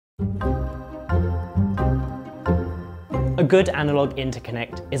A good analog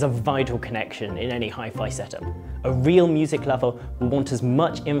interconnect is a vital connection in any hi-fi setup. A real music lover will want as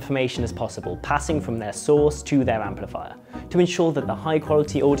much information as possible passing from their source to their amplifier to ensure that the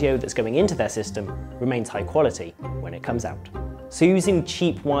high-quality audio that's going into their system remains high quality when it comes out. So using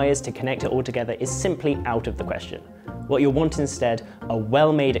cheap wires to connect it all together is simply out of the question. What you'll want instead are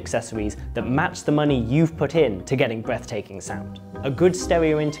well-made accessories that match the money you've put in to getting breathtaking sound. A good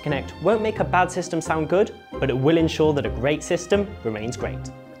stereo interconnect won't make a bad system sound good, but it will ensure that a great system remains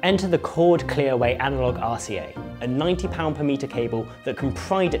great. Enter the Chord Clearway Analog RCA, a £90 per meter cable that can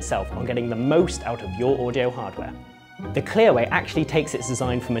pride itself on getting the most out of your audio hardware. The Clearway actually takes its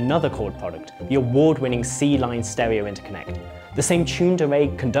design from another Chord product, the award-winning C-Line stereo interconnect. The same tuned array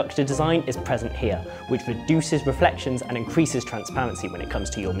conductor design is present here, which reduces reflections and increases transparency when it comes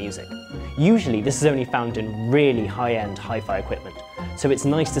to your music. Usually this is only found in really high-end hi-fi equipment, so it's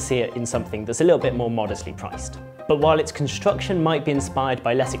nice to see it in something that's a little bit more modestly priced. But while its construction might be inspired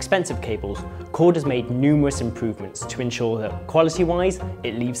by less expensive cables, Chord has made numerous improvements to ensure that, quality-wise,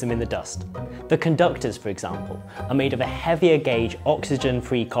 it leaves them in the dust. The conductors, for example, are made of a heavier gauge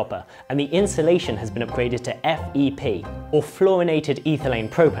oxygen-free copper, and the insulation has been upgraded to FEP, or fluorinated ethylene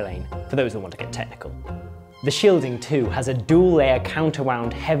propylene, for those that want to get technical. The shielding too has a dual-layer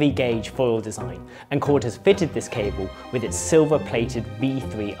counterwound heavy gauge foil design, and Chord has fitted this cable with its silver-plated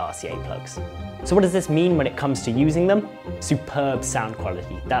V3 RCA plugs. So what does this mean when it comes to using them? Superb sound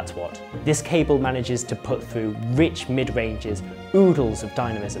quality, that's what. This cable manages to put through rich mid-ranges, oodles of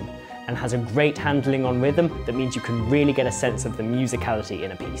dynamism, and has a great handling on rhythm that means you can really get a sense of the musicality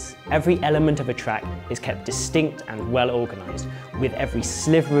in a piece. Every element of a track is kept distinct and well organised, with every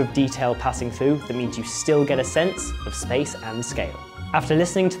sliver of detail passing through that means you still get a sense of space and scale. After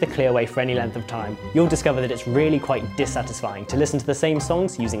listening to the Clearway for any length of time, you'll discover that it's really quite dissatisfying to listen to the same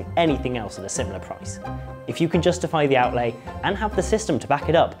songs using anything else at a similar price. If you can justify the outlay and have the system to back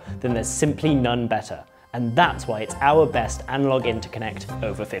it up, then there's simply none better. And that's why it's our best analog interconnect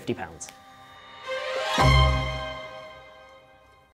over £50.